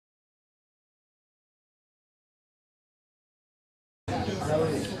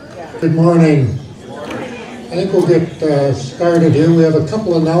Good morning. I think we'll get started here. We have a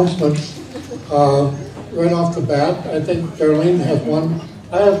couple announcements right off the bat. I think Darlene has one.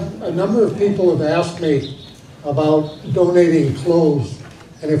 I have a number of people have asked me about donating clothes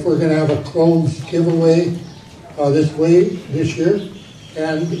and if we're going to have a clothes giveaway this year.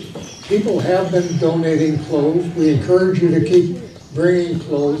 And people have been donating clothes. We encourage you to keep bringing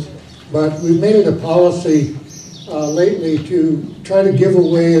clothes, but we've made it a policy lately to try to give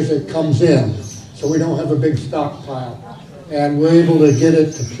away as it comes in, so we don't have a big stockpile. And we're able to get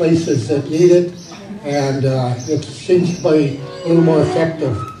it to places that need it, and it seems to be a little more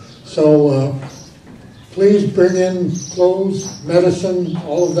effective. So please bring in clothes, medicine,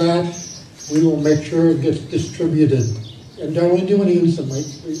 all of that. We will make sure it gets distributed. And Darlene, do you want to use the mic,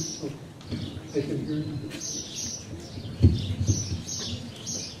 please, so they can hear you?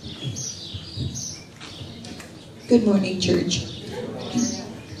 Good morning, church.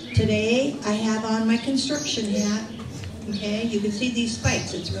 Today I have on my construction hat. Okay, you can see these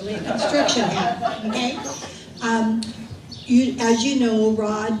spikes. It's really a construction hat. Okay. As you know,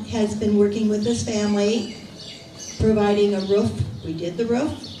 Rod has been working with this family, providing a roof. We did the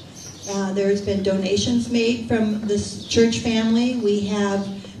roof. There's been donations made from this church family. We have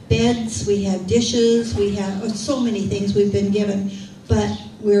beds, we have dishes, we have so many things we've been given, but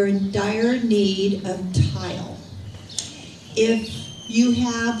we're in dire need of tile. If you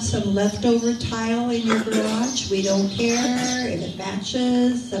have some leftover tile in your garage, we don't care if it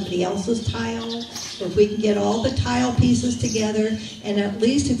matches somebody else's tile. If we can get all the tile pieces together, and at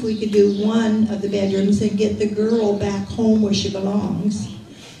least if we could do one of the bedrooms and get the girl back home where she belongs,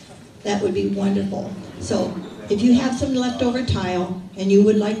 that would be wonderful. So if you have some leftover tile and you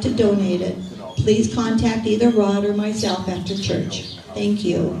would like to donate it, please contact either Rod or myself after church. Thank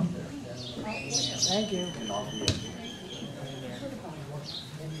you. Thank you.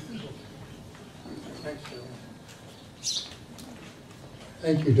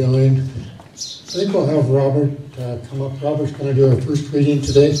 Thank you, Darlene. I think we'll have Robert come up. Robert's going to do our first reading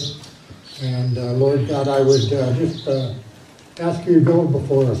today. And Lord God, I would just ask you to go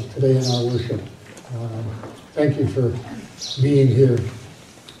before us today in our worship. Thank you for being here.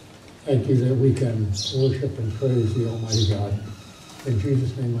 Thank you that we can worship and praise the Almighty God. In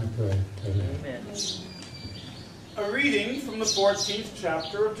Jesus' name I pray. Amen. Amen. A reading from the 14th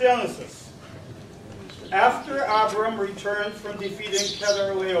chapter of Genesis. After Abram returned from defeating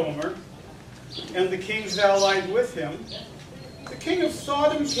Kedorlaomer and the kings allied with him, the king of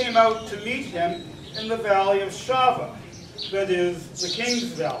Sodom came out to meet him in the valley of Shaveh, that is, the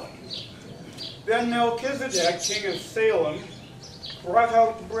king's valley. Then Melchizedek, king of Salem, brought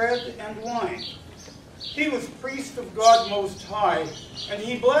out bread and wine. He was priest of God Most High, and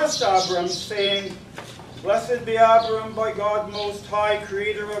he blessed Abram, saying, Blessed be Abram by God Most High,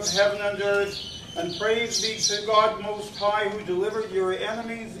 creator of heaven and earth, and praise be to God Most High, who delivered your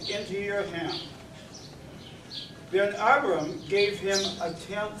enemies into your hand. Then Abram gave him a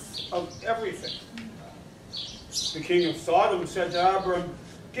tenth of everything. The king of Sodom said to Abram,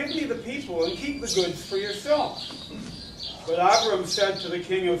 Give me the people and keep the goods for yourself. But Abram said to the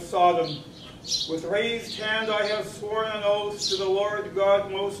king of Sodom, With raised hand I have sworn an oath to the Lord God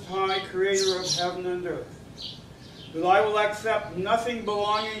Most High, creator of heaven and earth, that I will accept nothing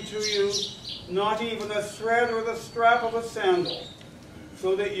belonging to you, not even a thread or the strap of a sandal,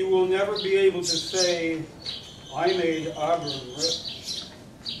 so that you will never be able to say, I made Abram rich.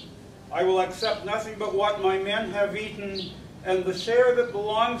 I will accept nothing but what my men have eaten, and the share that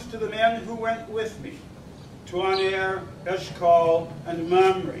belongs to the men who went with me, to Aner, Eshcol, and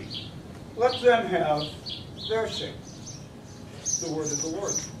Mamre. Let them have their share. The word of the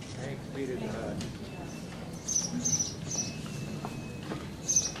Lord. Thanks be to God.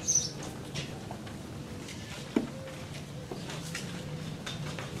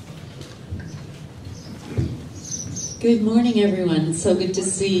 Good morning, everyone. It's so good to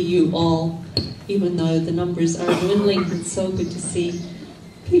see you all, even though the numbers are dwindling. It's so good to see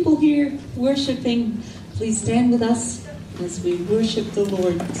people here worshiping. Please stand with us as we worship the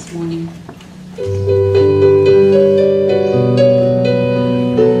Lord this morning.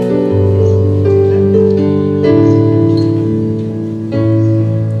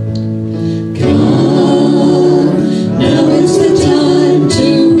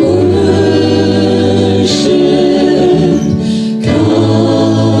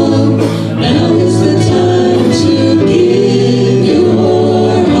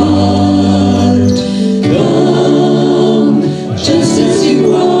 Just as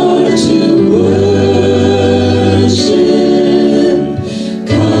you are to worship.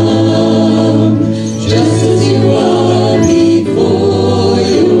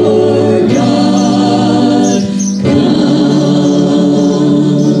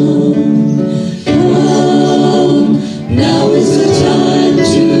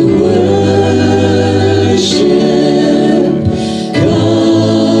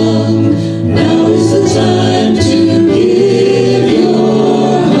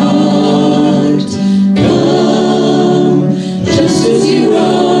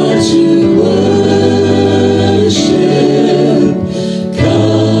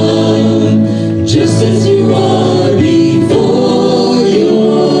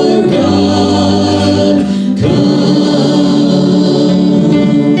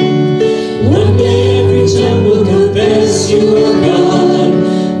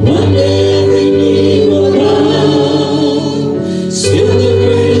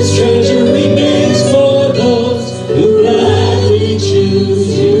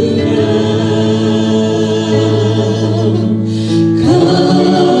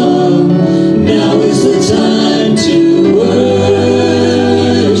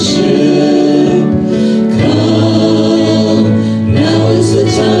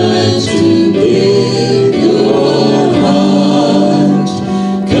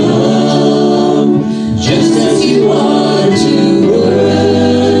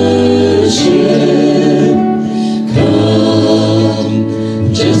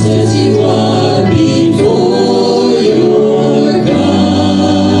 You are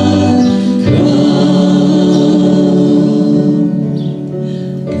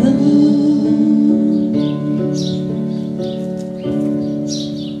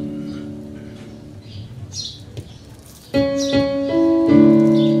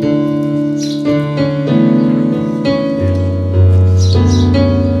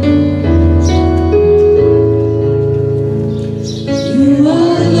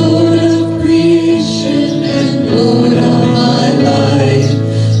Lord of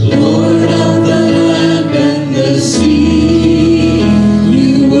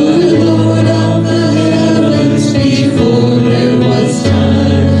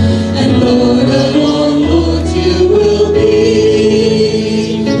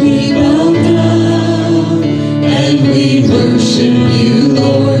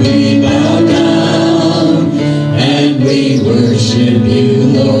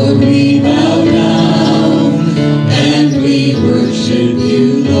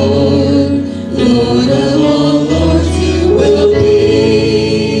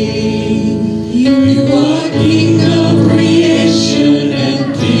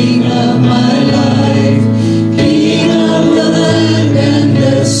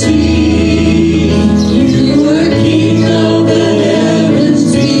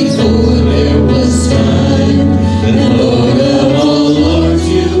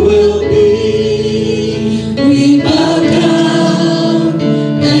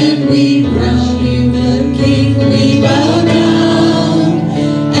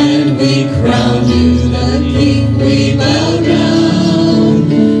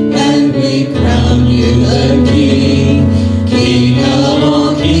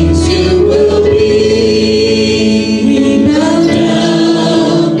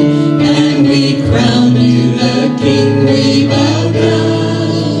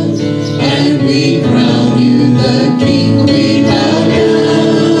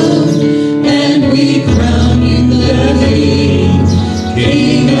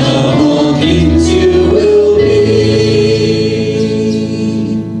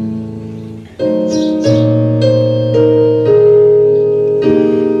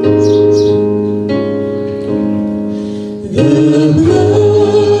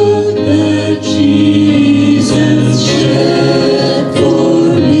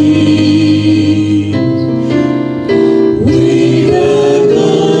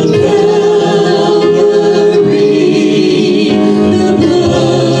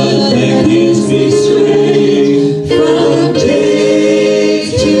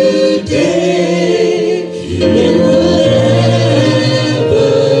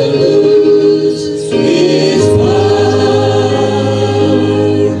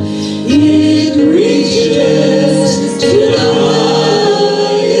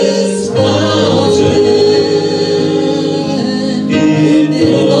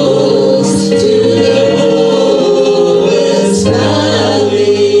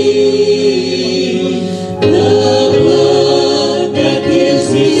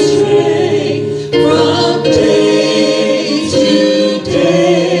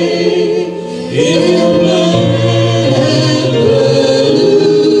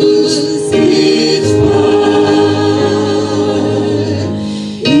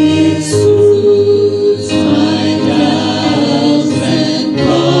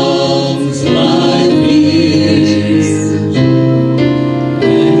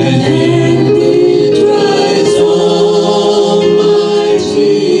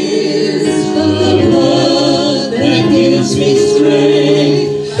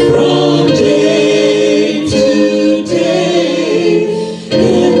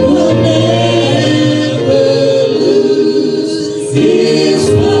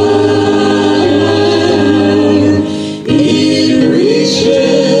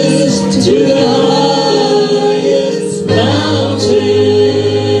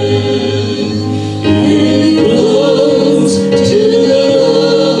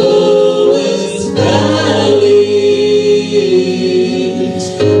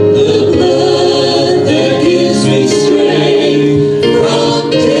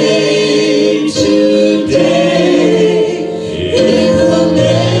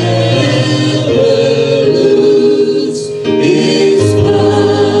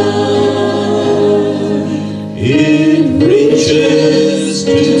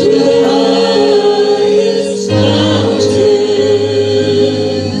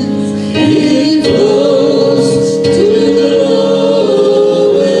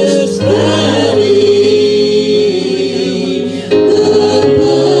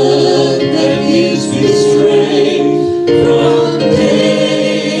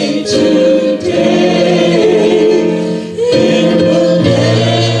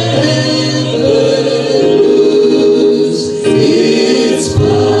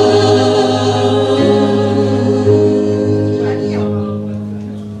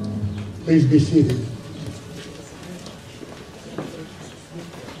Please be seated. Is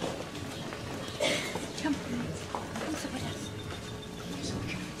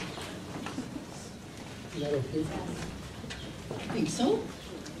that okay? I think so.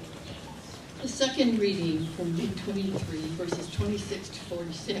 The second reading from Luke 23, verses 26 to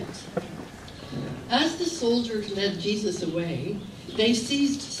 46. As the soldiers led Jesus away, they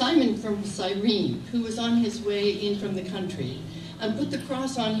seized Simon from Cyrene, who was on his way in from the country, and put the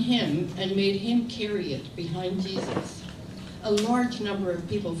cross on him and made him carry it behind Jesus. A large number of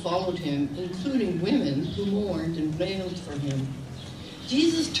people followed him, including women who mourned and wailed for him.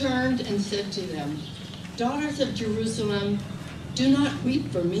 Jesus turned and said to them, "Daughters of Jerusalem, do not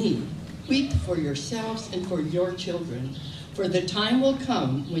weep for me. Weep for yourselves and for your children. For the time will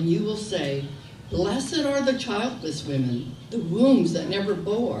come when you will say, 'Blessed are the childless women, the wombs that never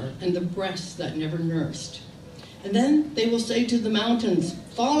bore, and the breasts that never nursed.' And then they will say to the mountains,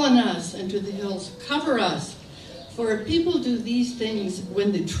 'Fall on us,' and to the hills, 'Cover us.' For if people do these things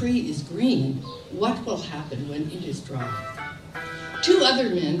when the tree is green, what will happen when it is dry?" 2 other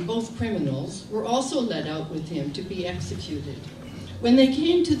men, both criminals, were also led out with him to be executed. When they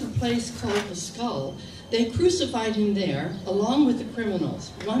came to the place called the Skull, they crucified him there, along with the criminals,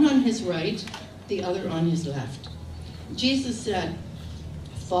 one on his right, the other on his left. Jesus said,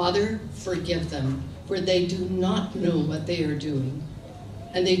 "Father, forgive them, for they do not know what they are doing."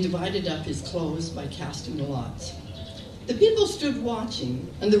 And they divided up his clothes by casting lots. The people stood watching,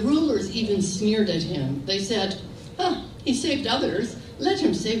 and the rulers even sneered at him. They said, "He saved others. Let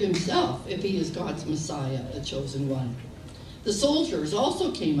him save himself if he is God's Messiah, the chosen one." The soldiers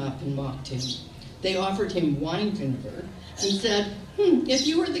also came up and mocked him. They offered him wine vinegar and said, "If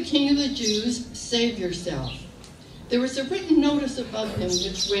you are the king of the Jews, save yourself." There was a written notice above him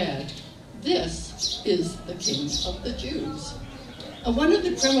which read, "This is the king of the Jews." And one of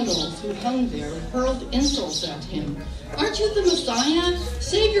the criminals who hung there hurled insults at him. "Aren't you the Messiah?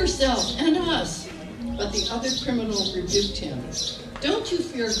 Save yourself and us." But the other criminal rebuked him. "Don't you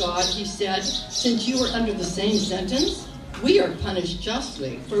fear God," he said, "since you are under the same sentence? We are punished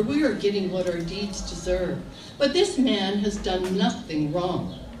justly, for we are getting what our deeds deserve. But this man has done nothing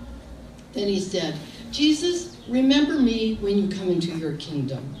wrong." Then he said, "Jesus, remember me when you come into your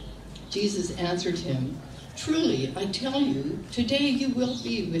kingdom." Jesus answered him, "Truly, I tell you, today you will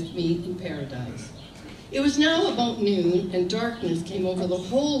be with me in paradise." It was now about noon, and darkness came over the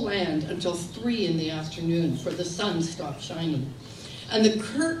whole land until 3 in the afternoon, for the sun stopped shining. And the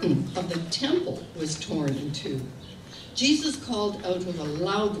curtain of the temple was torn in two. Jesus called out with a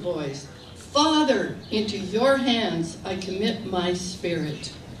loud voice, "Father, into your hands I commit my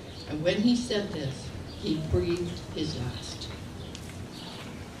spirit." And when he said this, he breathed his last.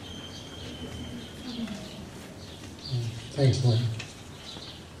 Thanks, Lynn.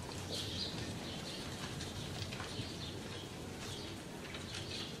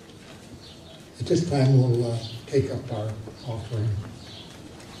 At this time, we'll take up our offering.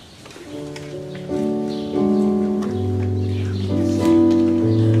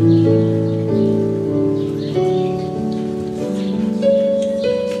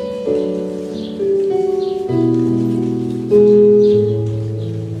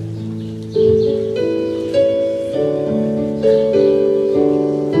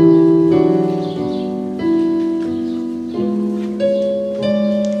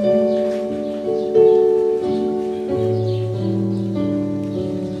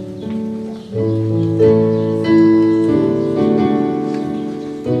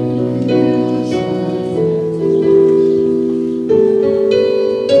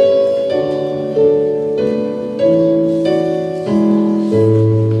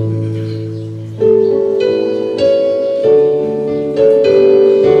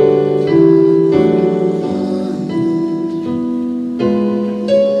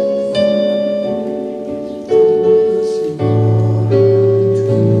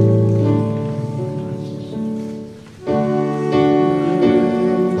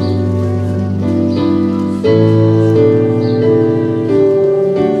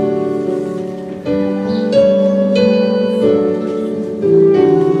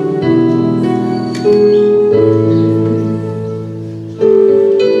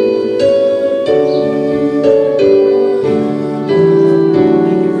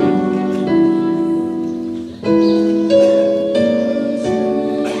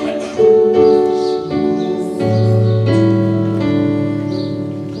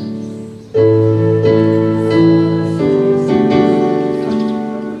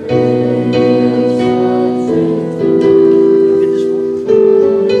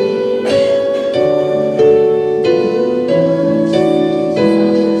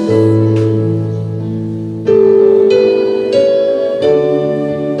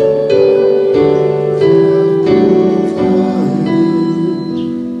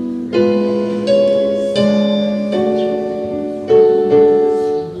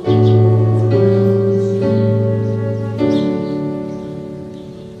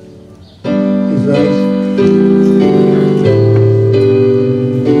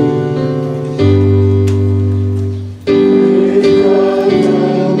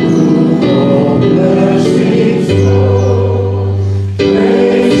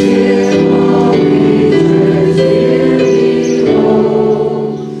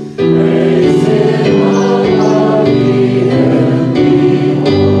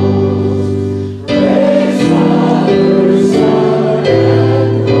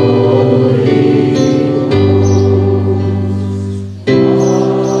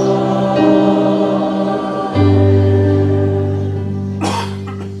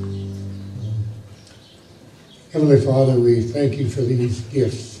 Heavenly Father, we thank you for these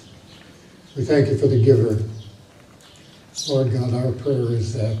gifts. We thank you for the giver. Lord God, our prayer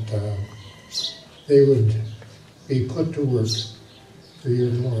is that they would be put to work for your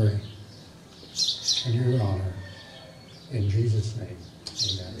glory and your honor. In Jesus' name,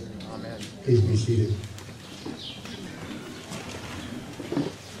 amen. Amen. Please be seated.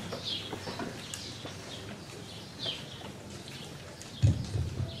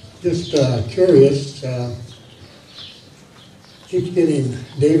 Just curious, keeps getting,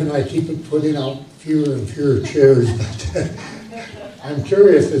 Dave and I keep putting out fewer and fewer chairs, but I'm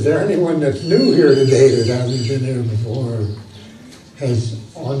curious, is there anyone that's new here today that hasn't been here before or has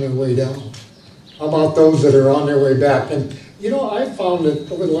on their way down? How about those that are on their way back? And you know, I found that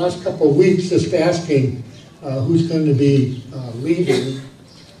over the last couple of weeks, just asking who's going to be leaving,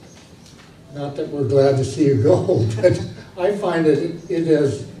 not that we're glad to see you go, but I find that it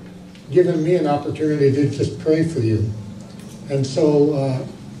has given me an opportunity to just pray for you. And so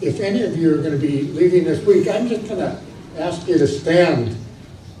if any of you are going to be leaving this week, I'm just going to ask you to stand.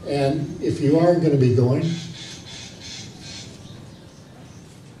 And if you are going to be going,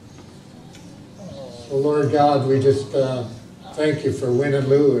 so Lord God, we just thank you for Win and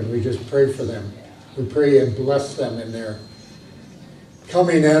Lou, and we just pray for them. We pray and bless them in their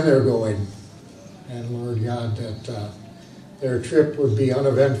coming and their going. And Lord God, that their trip would be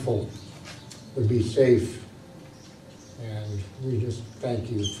uneventful, would be safe. And we just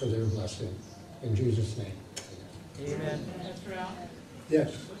thank you for their blessing. In Jesus' name. Amen. Yes.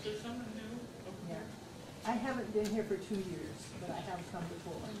 Was there someone new? Yeah. I haven't been here for 2 years, but I have come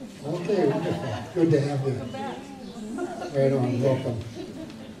before. Okay, wonderful. Good to have you. Come back. Right on, welcome.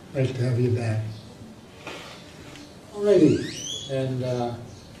 Nice to have you back. Alrighty, and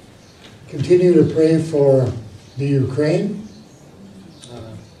continue to pray for the Ukraine.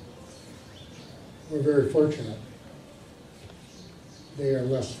 We're very fortunate. They are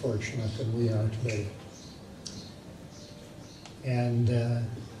less fortunate than we are today. And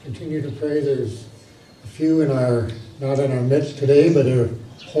continue to pray. There's a few not in our midst today, but are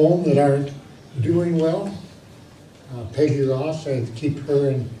home that aren't doing well. Peggy Ross, I'd keep her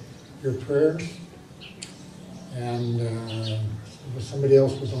in your prayers. And somebody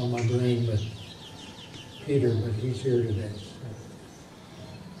else was on my brain, but Peter, but he's here today. So.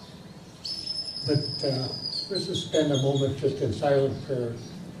 But let's just spend a moment just in silent prayer,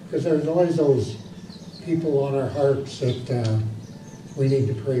 because there's always those people on our hearts that we need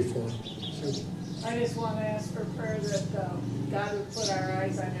to pray for. So, I just want to ask for prayer that God would put our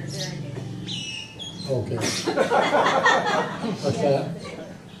eyes on your hearing aid. okay. What's that?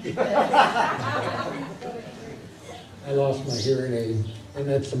 I lost my hearing aid, and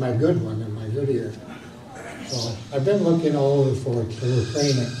that's my good one in my good ear. So I've been looking all over for it, so we're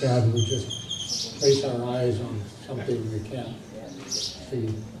praying that God would just place our eyes on something we can't see.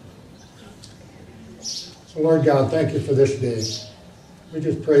 So Lord God, thank you for this day. We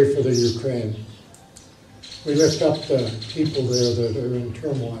just pray for the Ukraine. We lift up the people there that are in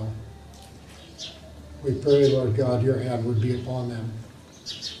turmoil. We pray, Lord God, your hand would be upon them,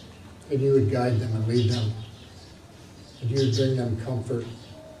 and you would guide them and lead them, and you would bring them comfort.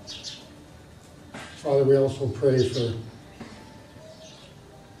 Father, we also pray for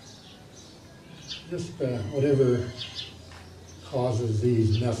just whatever causes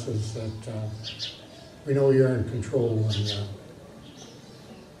these messes, that we know you're in control, and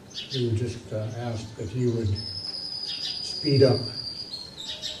we would just ask that you would speed up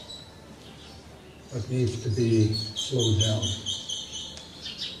what needs to be slowed down.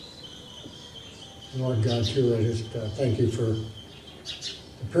 And Lord God, too, I just thank you for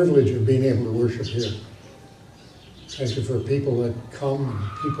the privilege of being able to worship here. Thank you for people that come and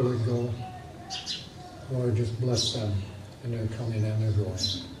people that go. Lord, just bless them in their coming and their going.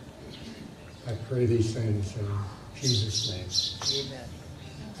 I pray these things in Jesus' name. Amen.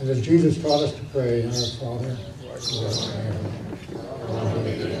 And as Jesus taught us to pray, our Father, who art in heaven, hallowed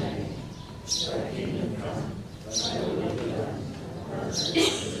be thy name. Thy kingdom come, thy will be done, on earth as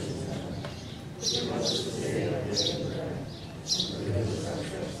give us this day our daily bread. Forgive us our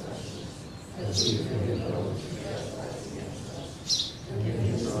trespasses, as we forgive those who trespass against us. And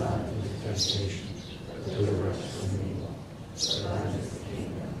lead us not into temptation, but deliver us from evil. For thine is the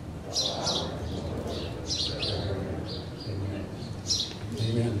kingdom, the power, and the glory, forever and ever. Amen.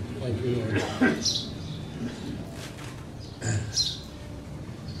 Amen. Thank you, Lord.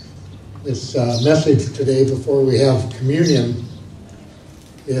 This message today, before we have communion,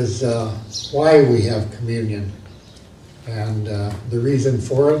 is why we have communion and the reason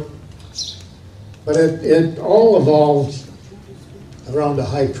for it. But it all evolves around a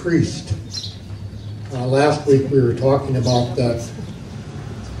high priest. Last week we were talking about that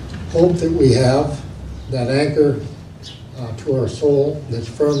hope that we have, that anchor to our soul that's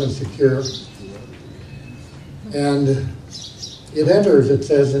firm and secure. And it enters, it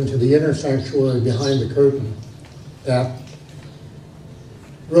says, into the inner sanctuary behind the curtain. That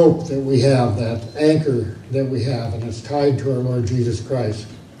rope that we have, that anchor that we have, and it's tied to our Lord Jesus Christ.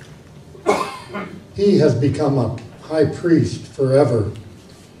 He has become a high priest forever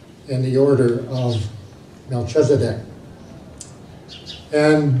in the order of Melchizedek.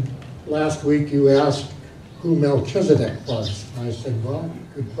 And last week you asked who Melchizedek was. And I said, well,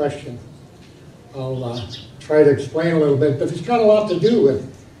 good question. I'll try to explain a little bit, but it's got a lot to do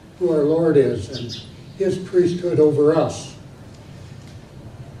with who our Lord is and his priesthood over us.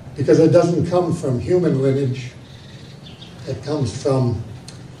 Because it doesn't come from human lineage. It comes from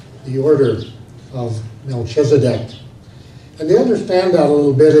the order of Melchizedek. And to understand that a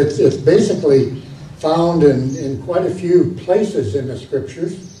little bit, it's basically found in quite a few places in the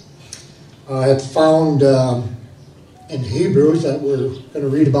scriptures. It's found in Hebrews that we're going to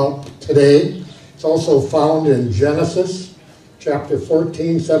read about today. It's also found in Genesis chapter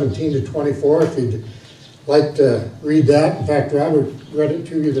 14, 17 to 24, if you'd like to read that. In fact, Robert read it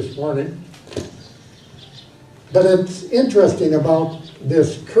to you this morning. But it's interesting about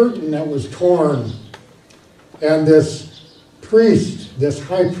this curtain that was torn and this priest, this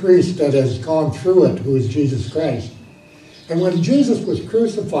high priest that has gone through it, who is Jesus Christ. And when Jesus was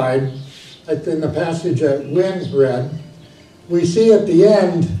crucified, in the passage that Lynn read, we see at the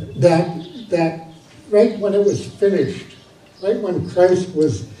end that right when it was finished, right when Christ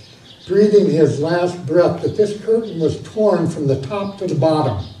was breathing his last breath, that this curtain was torn from the top to the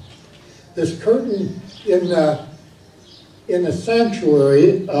bottom. This curtain in the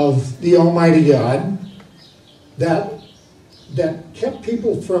sanctuary of the Almighty God that kept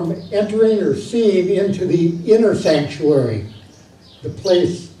people from entering or seeing into the inner sanctuary, the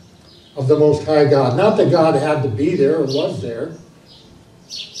place of the Most High God. Not that God had to be there or was there,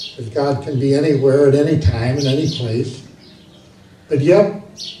 because God can be anywhere at any time in any place. But yet,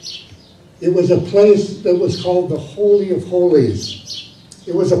 it was a place that was called the Holy of Holies.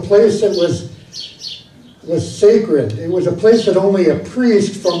 It was a place that was sacred. It was a place that only a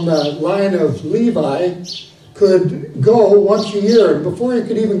priest from the line of Levi could go once a year. And before he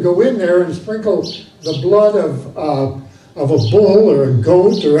could even go in there and sprinkle the blood of a bull or a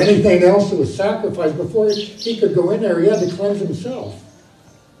goat or anything else that was sacrificed, before he could go in there, he had to cleanse himself.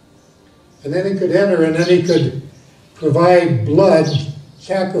 And then he could enter, and then he could provide blood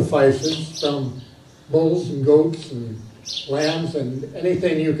sacrifices from bulls and goats and lambs and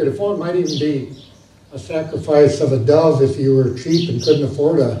anything you could afford. It might even be a sacrifice of a dove if you were cheap and couldn't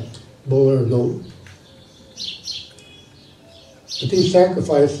afford a bull or a goat. But these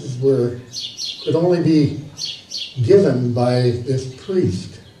sacrifices could only be given by this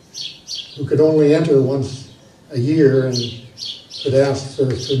priest, who could only enter once a year and could ask for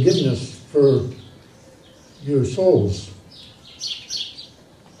forgiveness for your souls.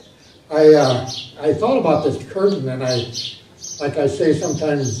 I thought about this curtain, and like I say,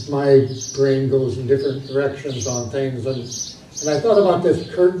 sometimes my brain goes in different directions on things, and I thought about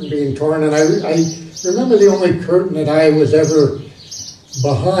this curtain being torn, and I remember the only curtain that I was ever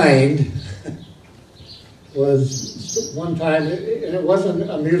behind was one time, and it wasn't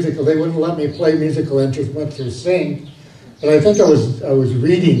a musical. They wouldn't let me play musical instruments or sing, but I think I was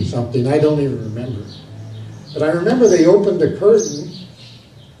reading something. I don't even remember. But I remember they opened the curtain,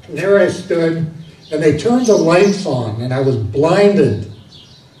 and there I stood, and they turned the lights on, and I was blinded.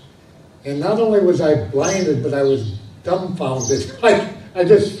 And not only was I blinded, but I was dumbfounded. I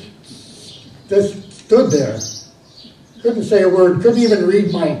just stood there. Couldn't say a word, couldn't even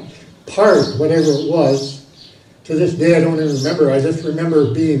read my part, whatever it was. To this day, I don't even remember. I just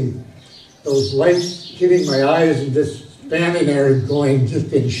remember being those lights hitting my eyes and just standing there going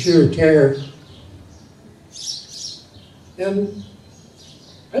just in sheer terror. And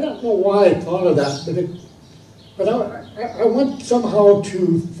I don't know why I thought of that, but I want somehow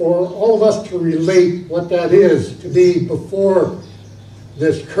for all of us to relate what that is, to be before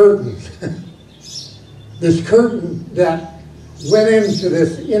this curtain. This curtain that went into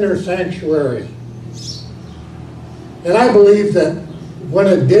this inner sanctuary. And I believe that when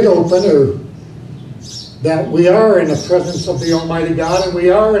it did open, or that we are in the presence of the Almighty God, and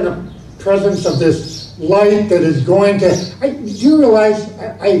we are in the presence of this light that is going to... do you realize,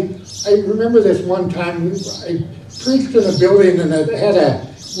 I remember this one time, I preached in a building and it had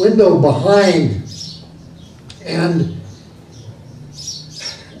a window behind, and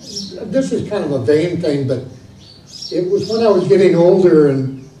this is kind of a vain thing, but it was when I was getting older,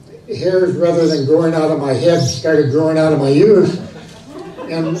 and hairs, rather than growing out of my head, started growing out of my ears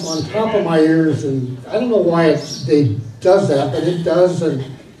and on top of my ears. And I don't know why they does that, but it does.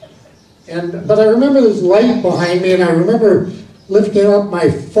 But I remember this light behind me, and I remember lifting up my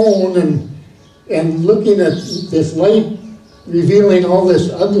phone and looking at this light revealing all this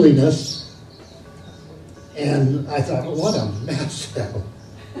ugliness. And I thought, what a mess now.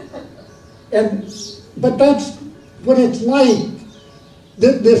 But that's what it's like.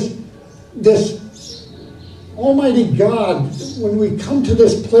 This Almighty God, when we come to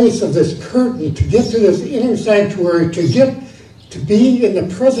this place of this curtain, to get to this inner sanctuary, to get to be in the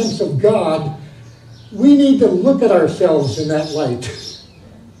presence of God, we need to look at ourselves in that light.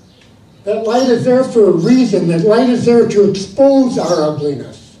 That light is there for a reason. That light is there to expose our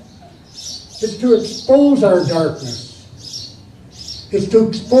ugliness. It's to expose our darkness. It's to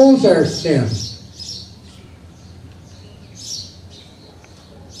expose our sin.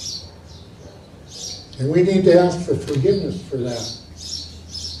 And we need to ask for forgiveness for that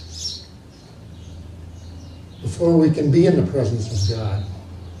before we can be in the presence of God.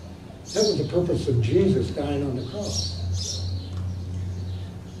 That was the purpose of Jesus dying on the cross.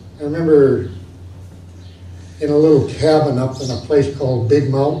 I remember in a little cabin up in a place called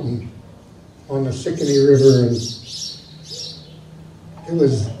Big Mountain on the Sicanee River, and it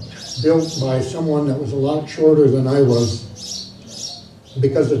was built by someone that was a lot shorter than I was,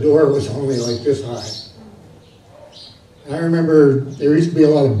 because the door was only like this high. I remember there used to be a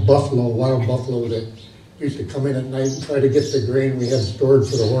lot of buffalo, wild buffalo, that used to come in at night and try to get the grain we had stored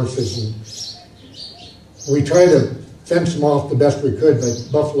for the horses. And we tried to fence them off the best we could, but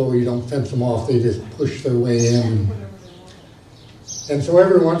buffalo, you don't fence them off, they just push their way in. And so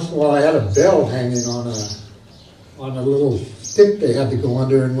every once in a while I had a bell hanging on a little stick they had to go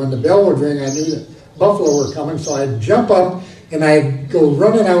under, and when the bell would ring, I knew that buffalo were coming, so I'd jump up and I'd go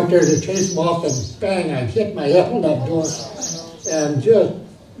running out there to chase them off, and bang, I'd hit my head on that door. And just,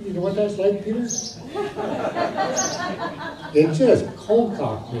 you know what that's like, Peter? It just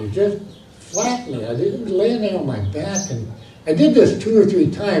cold-cocked me, just flattened me. I didn't lay there on my back, and I did this 2 or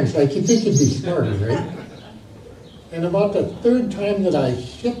 3 times, like you think you'd be smarter, right? And about the 3rd time that I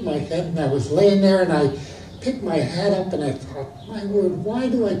hit my head, and I was laying there, and I picked my hat up, and I thought, my word, why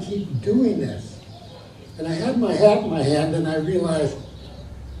do I keep doing this? And I had my hat in my hand, and I realized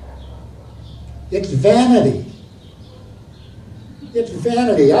it's vanity. It's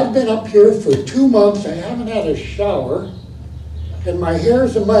vanity. I've been up here for 2 months. I haven't had a shower, and my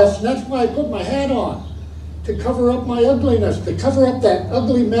hair's a mess, and that's why I put my hat on, to cover up my ugliness, to cover up that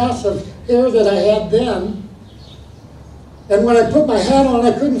ugly mass of hair that I had then. And when I put my hat on,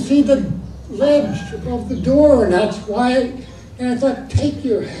 I couldn't see the ledge above the door, and that's why. And I thought, take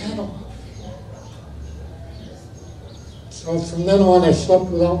your hat off. So from then on, I slept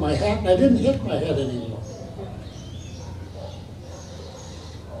without my hat, and I didn't hit my head anymore.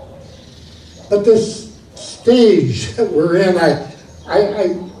 But this stage that we're in, I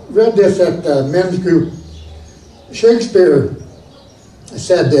read this at the men's group. Shakespeare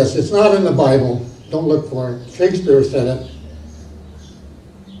said this. It's not in the Bible. Don't look for it. Shakespeare said it.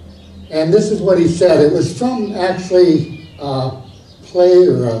 And this is what he said. It was from, actually, a play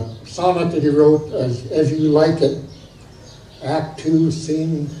or a sonnet that he wrote, As You Like It. Act 2,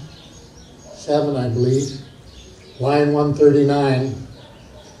 Scene 7, I believe, line 139.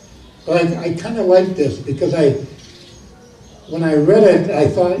 But I kind of like this, because when I read it, I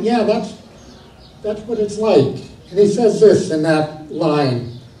thought, yeah, that's what it's like. And he says this in that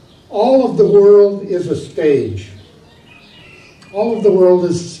line: all of the world is a stage. All of the world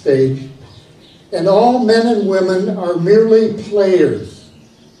is a stage, and all men and women are merely players.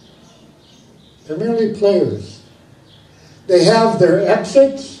 They're merely players. They have their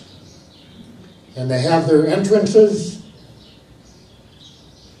exits, and they have their entrances,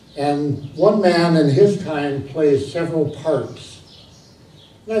 and one man in his time plays several parts.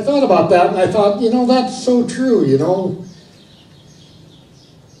 And I thought about that, and I thought, that's so true,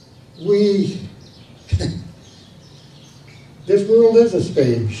 this world is a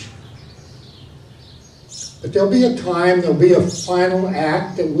stage. But there'll be a time, there'll be a final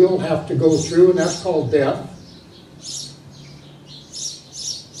act that we'll have to go through, and that's called death.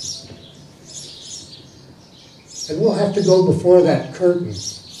 And we'll have to go before that curtain.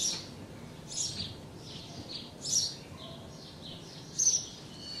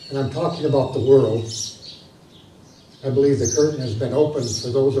 And I'm talking about the world. I believe the curtain has been opened for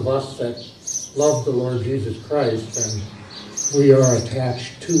those of us that love the Lord Jesus Christ, and we are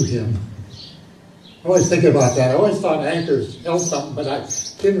attached to Him. I always think about that. I always thought anchors held something, but I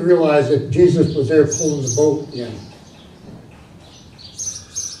didn't realize that Jesus was there pulling the boat in.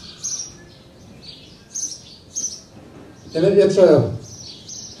 And it's a...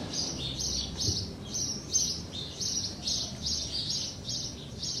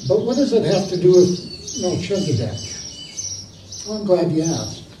 But what does it have to do with Melchizedek? Well, I'm glad you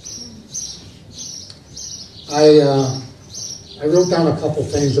asked. I wrote down a couple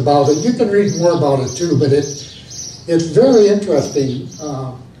things about it. You can read more about it too, but it's very interesting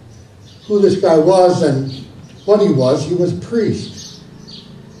who this guy was and what he was. He was a priest.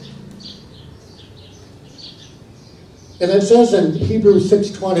 And it says in Hebrews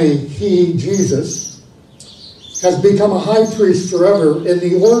 6:20, he, Jesus, has become a high priest forever in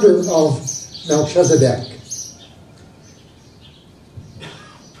the order of Melchizedek.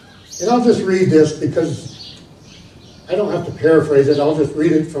 And I'll just read this because I don't have to paraphrase it. I'll just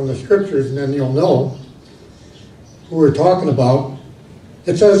read it from the scriptures and then you'll know who we're talking about.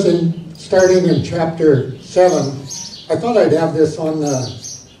 It says starting in chapter 7, I thought I'd have this on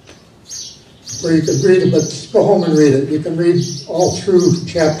where you could read it, but just go home and read it. You can read all through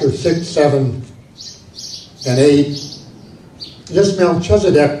chapter 6, 7, and 8. This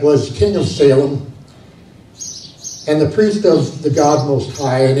Melchizedek was king of Salem and the priest of the God Most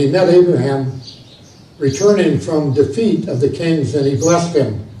High, and he met Abraham returning from defeat of the kings, and he blessed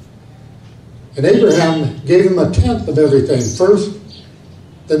him. And Abraham gave him 1/10 of everything. First,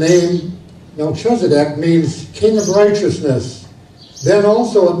 the name Melchizedek means king of righteousness. Then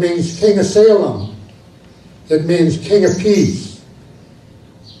also it means king of Salem. It means king of peace.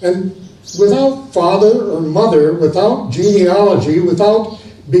 And without father or mother, without genealogy, without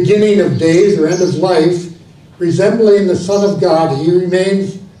beginning of days or end of life, resembling the Son of God, he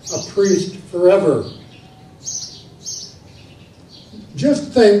remains a priest forever.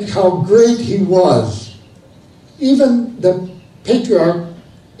 Just think how great he was. Even the patriarch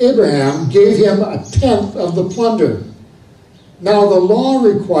Abraham gave him 1/10 of the plunder. Now the law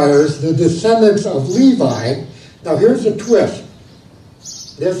requires the descendants of Levi. Now here's a twist.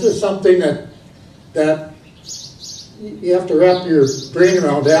 This is something that you have to wrap your brain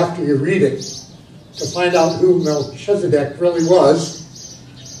around after you read it to find out who Melchizedek really was.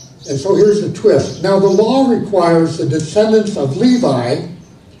 And so here's the twist. Now the law requires the descendants of Levi,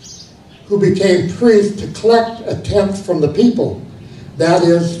 who became priests, to collect 1/10 from the people. That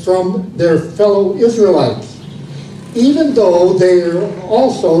is, from their fellow Israelites, even though they are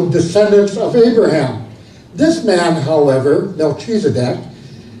also descendants of Abraham. This man, however, Melchizedek,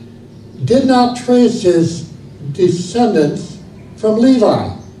 did not trace his descendants from Levi.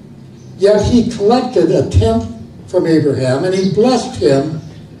 Yet he collected 1/10 from Abraham, and he blessed him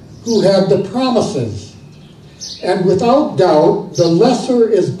who had the promises. And without doubt, the lesser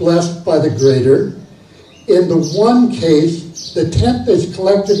is blessed by the greater. In the one case, the 1/10 is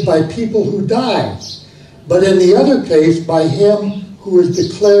collected by people who die, but in the other case, by him who is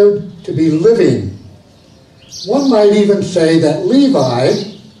declared to be living. One might even say that Levi,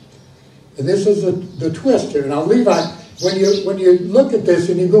 and this is the twist here. Now Levi, when you look at this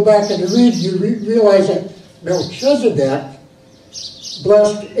and you go back and read, you realize that Melchizedek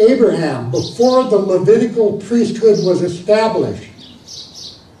blessed Abraham before the Levitical priesthood was established.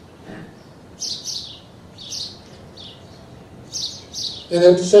 And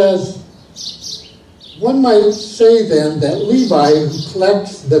it says, one might say then that Levi, who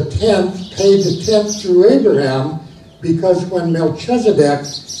collects the 1/10, paid the 1/10 through Abraham, because when Melchizedek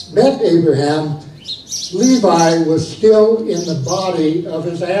met Abraham, Levi was still in the body of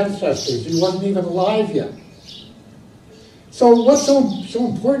his ancestors. He wasn't even alive yet. So what's so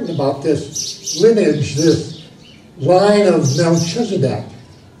important about this lineage, this line of Melchizedek?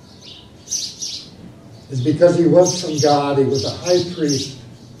 Is because he was from God. He was a high priest.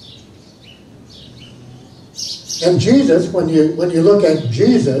 And Jesus, when you look at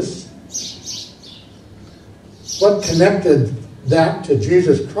Jesus, what connected that to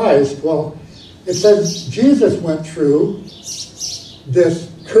Jesus Christ? Well, it says Jesus went through this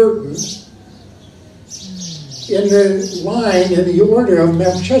curtain in the line, in the order of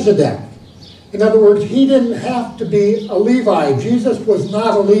Melchizedek. In other words, he didn't have to be a Levi. Jesus was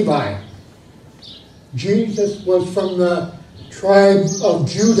not a Levi. Jesus was from the tribe of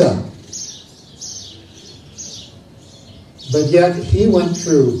Judah. But yet he went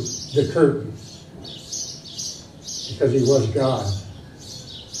through the curtain because he was God.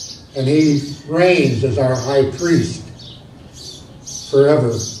 And he reigns as our high priest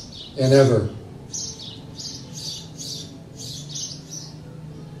forever and ever.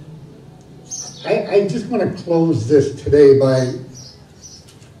 I just want to close this today by,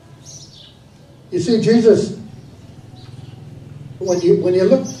 you see, Jesus, when you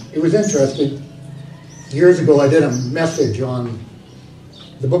look, it was interesting. Years ago, I did a message on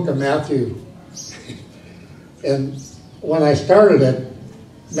the book of Matthew. And when I started it,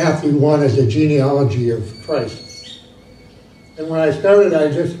 Matthew 1 is the genealogy of Christ. And when I started,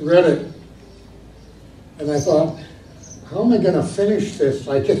 I just read it, and I thought, how am I going to finish this?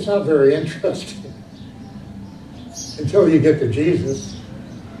 Like, it's not very interesting until you get to Jesus.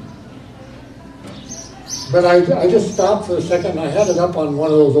 But I just stopped for a second, and I had it up on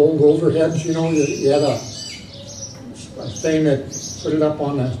one of those old overheads, you know, you had a thing that put it up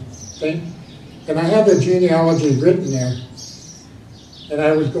on a thing. And I had the genealogy written there. And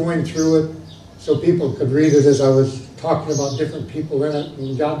I was going through it so people could read it as I was talking about different people in it,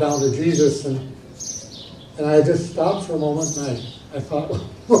 and got down to Jesus. And I just stopped for a moment, and I thought,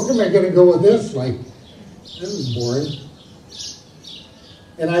 where am I going to go with this? Like, this is boring.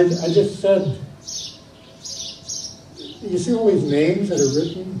 And I just said, you see all these names that are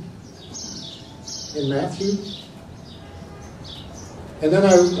written in Matthew? And then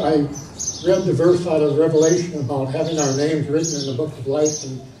I read the verse out of Revelation about having our names written in the book of life.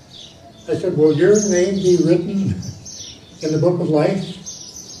 And I said, will your name be written in the book of life?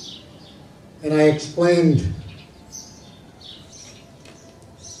 And I explained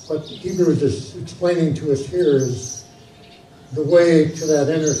what Hebrews is explaining to us here is the way to that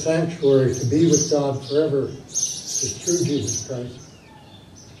inner sanctuary to be with God forever is through Jesus Christ.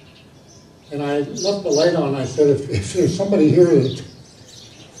 And I left the light on. I said, if there's somebody here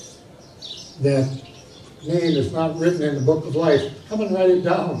that name is not written in the book of life, come and write it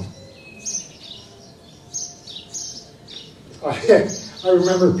down. I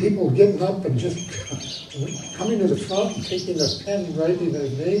remember people getting up and just coming to the front and taking a pen and writing their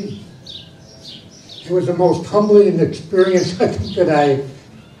name. It was the most humbling experience I think that I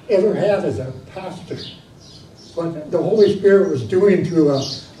ever had as a pastor. What the Holy Spirit was doing to a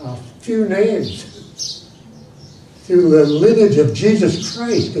few names, through the lineage of Jesus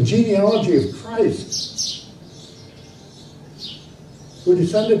Christ, the genealogy of Christ, who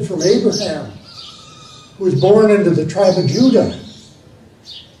descended from Abraham, who was born into the tribe of Judah.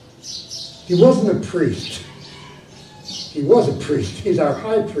 He wasn't a priest. He was a priest. He's our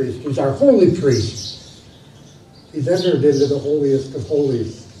high priest. He's our holy priest. He's entered into the holiest of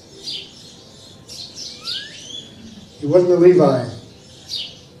holies. He wasn't a Levi.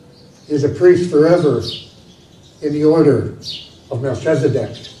 He's a priest forever in the order of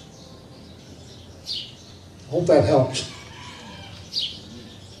Melchizedek. I hope that helps.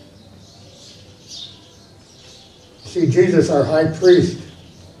 See, Jesus, our high priest,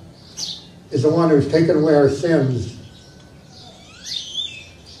 is the one who's taken away our sins.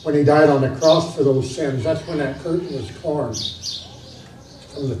 When he died on the cross for those sins, that's when that curtain was torn.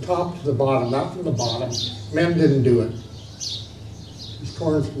 From the top to the bottom, not from the bottom. Men didn't do it. He's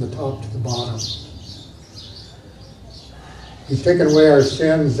torn from the top to the bottom. He's taken away our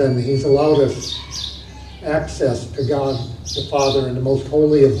sins, and he's allowed us access to God the Father in the most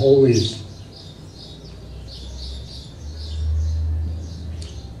holy of holies.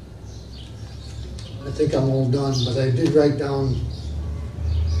 I think I'm all done, but I did write down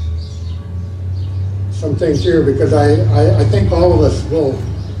some things here because I think all of us will,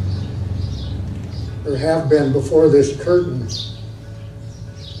 or have been, before this curtain.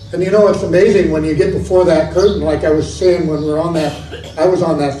 And you know, it's amazing when you get before that curtain, like I was saying when we're on that, I was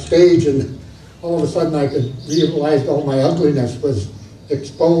on that stage, and all of a sudden I could realize all my ugliness was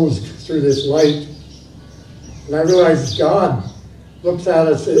exposed through this light. And I realized God looks at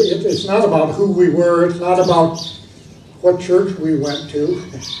us. It's not about who we were. It's not about what church we went to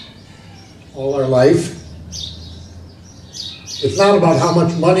all our life. It's not about how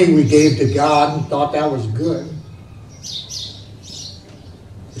much money we gave to God and thought that was good.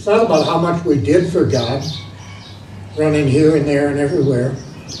 It's not about how much we did for God, running here and there and everywhere,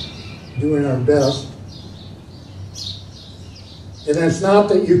 doing our best. And it's not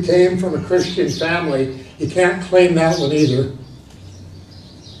that you came from a Christian family. You can't claim that one either.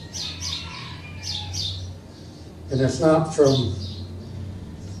 And it's not from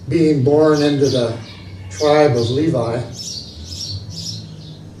being born into the tribe of Levi.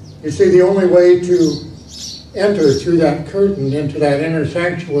 You see, the only way to enter through that curtain into that inner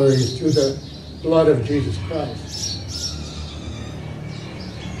sanctuary is through the blood of Jesus Christ.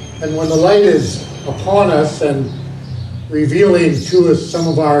 And when the light is upon us and revealing to us some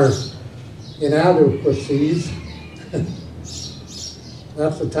of our inadequacies,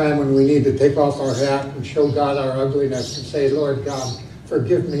 that's the time when we need to take off our hat and show God our ugliness and say, Lord God,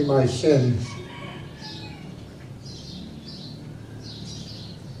 forgive me my sins.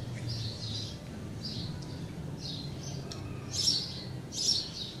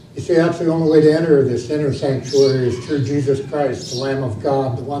 You see, that's the only way to enter this inner sanctuary is through Jesus Christ, the Lamb of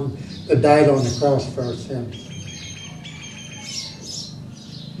God, the one that died on the cross for our sins.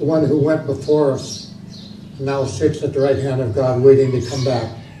 the one who went before us, and now sits at the right hand of God waiting to come back.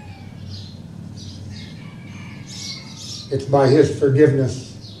 It's by his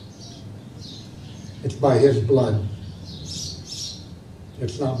forgiveness. It's by his blood.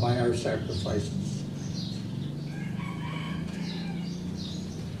 It's not by our sacrifices.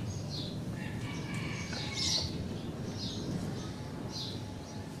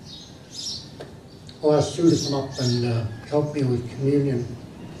 I'll ask Sue to come up and help me with communion.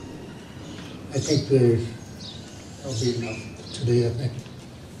 I think that'll be enough today, I think.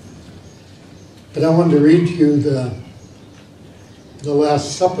 But I wanted to read to you the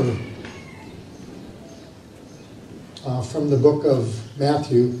Last Supper from the book of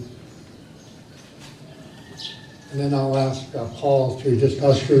Matthew. And then I'll ask Paul to just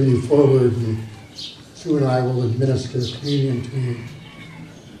usher you forward, and Sue and I will administer communion to you.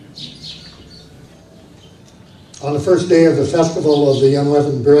 On the first day of the festival of the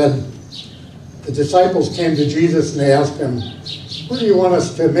unleavened bread, the disciples came to Jesus and they asked him, "Where do you want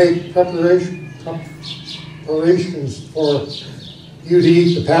us to make preparations for you to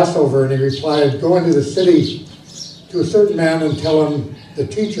eat the Passover?" And he replied, "Go into the city to a certain man and tell him, the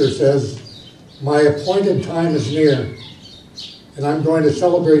teacher says, my appointed time is near, and I'm going to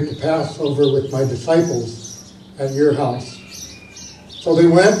celebrate the Passover with my disciples at your house." So they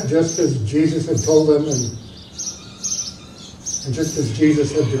went just as Jesus had told them, and just as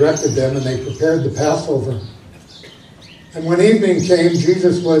Jesus had directed them, and they prepared the Passover. And when evening came,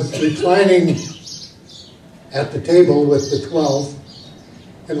 Jesus was reclining at the table with the 12.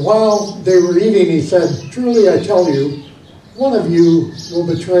 And while they were eating, he said, "Truly I tell you, one of you will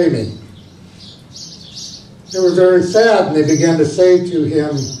betray me." They were very sad, and they began to say to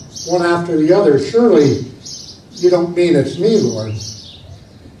him, one after the other, "Surely you don't mean it's me, Lord."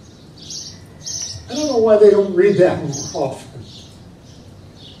 I don't know why they don't read that more often.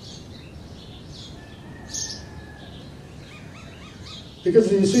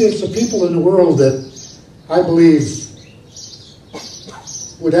 Because you see, it's the people in the world that I believe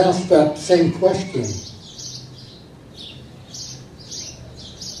would ask that same question.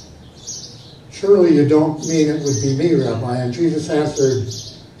 "Surely you don't mean it would be me, Rabbi?" And Jesus answered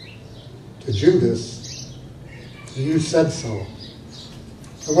to Judas, "You said so."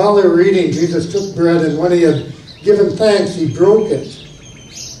 And while they were eating, Jesus took bread, and when he had given thanks, he broke it.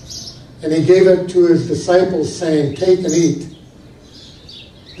 And he gave it to his disciples, saying, "Take and eat.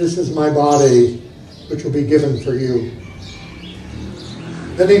 This is my body, which will be given for you."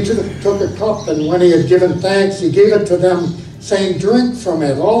 Then he took a cup, and when he had given thanks, he gave it to them, saying, "Drink from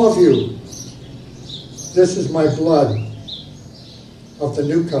it, all of you. This is my blood of the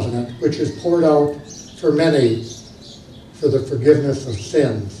new covenant, which is poured out for many for the forgiveness of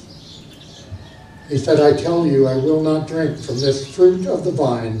sins." He said, "I tell you, I will not drink from this fruit of the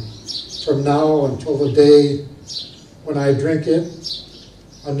vine from now until the day when I drink it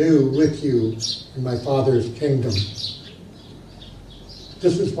anew with you in my Father's kingdom."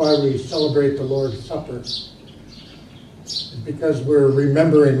 This is why we celebrate the Lord's Supper. It's because we're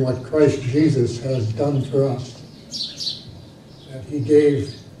remembering what Christ Jesus has done for us. That he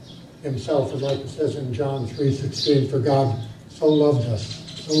gave himself, like it says in John 3:16, "For God so loved us,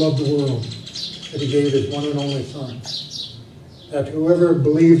 so loved the world, that he gave his one and only Son, that whoever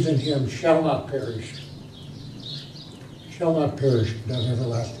believes in him shall not perish, but have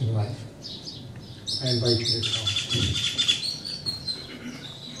everlasting life." I invite you to come.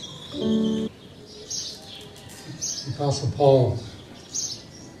 The Apostle Paul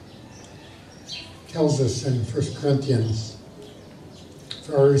tells us in 1 Corinthians,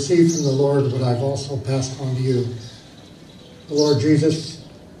 "For I received from the Lord what I've also passed on to you. The Lord Jesus,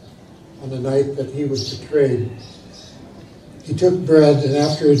 on the night that he was betrayed, he took bread, and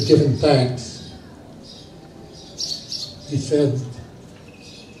after he had given thanks, he said,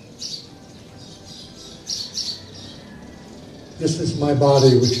 'This is my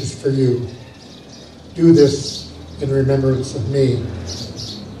body, which is for you. Do this in remembrance of me.'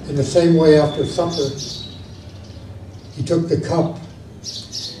 In the same way, after supper, he took the cup,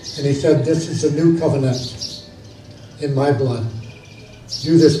 and he said, 'This is a new covenant in my blood.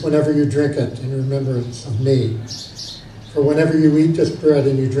 Do this whenever you drink it in remembrance of me. For whenever you eat this bread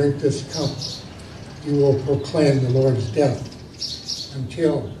and you drink this cup, you will proclaim the Lord's death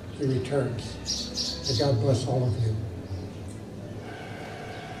until he returns." May God bless all of you.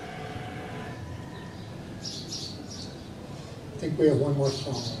 I think we have one more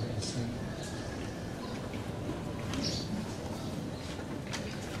song we're going to sing.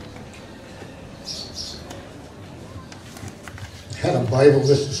 I had a Bible.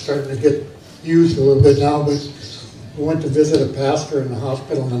 This is starting to get used a little bit now, but We went to visit a pastor in the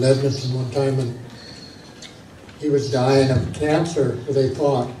hospital in Edmonton one time, and he was dying of cancer, or they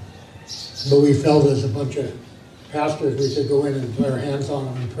thought. But we felt as a bunch of pastors, we could go in and put our hands on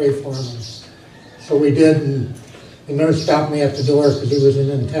him and pray for him. So we did, and the nurse stopped me at the door because he was in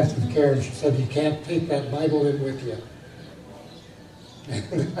intensive care, and she said, "You can't take that Bible in with you."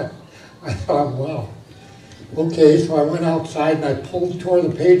 And I thought, wow. Okay, so I went outside and I tore the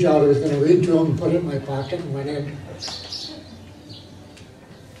page out I was going to read to him and put it in my pocket and went in.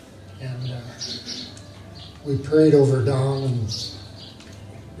 And we prayed over Don and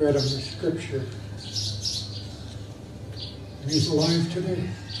read him the scripture. And he's alive today.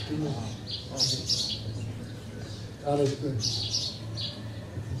 God is good.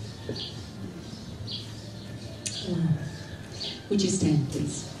 Would you stand,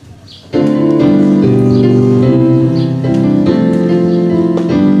 please?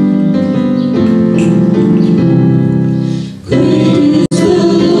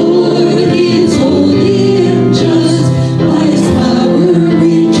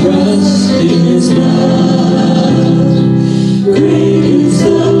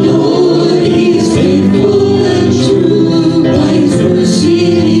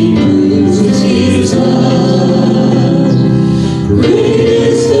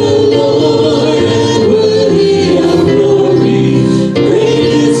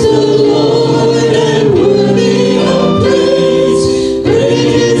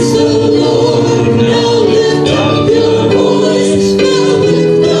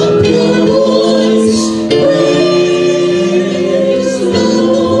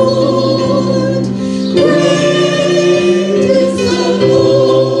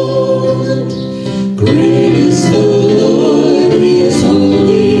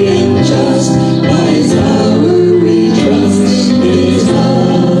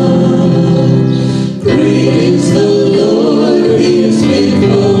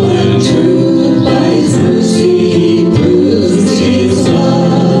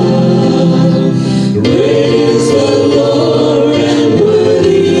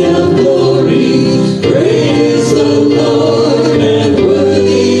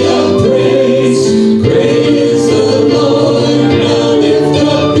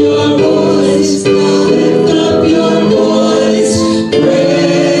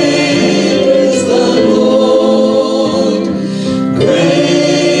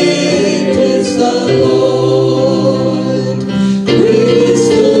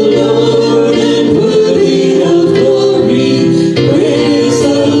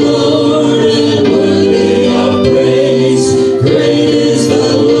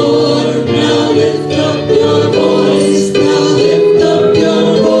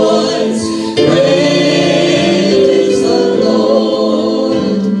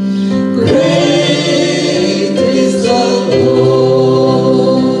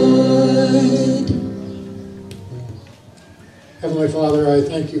 Heavenly Father, I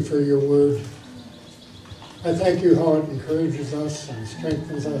thank you for your word. I thank you how it encourages us and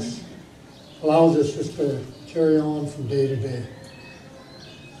strengthens us, allows us just to carry on from day to day.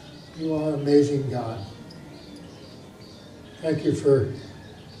 You are an amazing God. Thank you for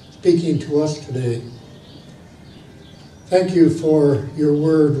speaking to us today. Thank you for your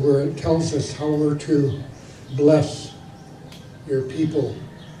word where it tells us how we're to bless your people.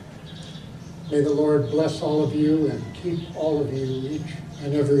 May the Lord bless all of you and keep all of you, each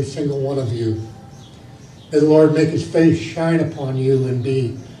and every single one of you. May the Lord make his face shine upon you and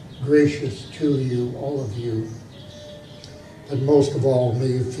be gracious to you, all of you. And most of all, may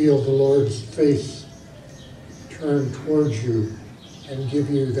you feel the Lord's face turn towards you and give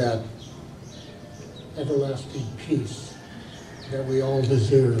you that everlasting peace that we all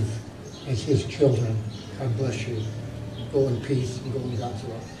deserve as his children. God bless you. Go in peace and go in God's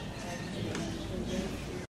love.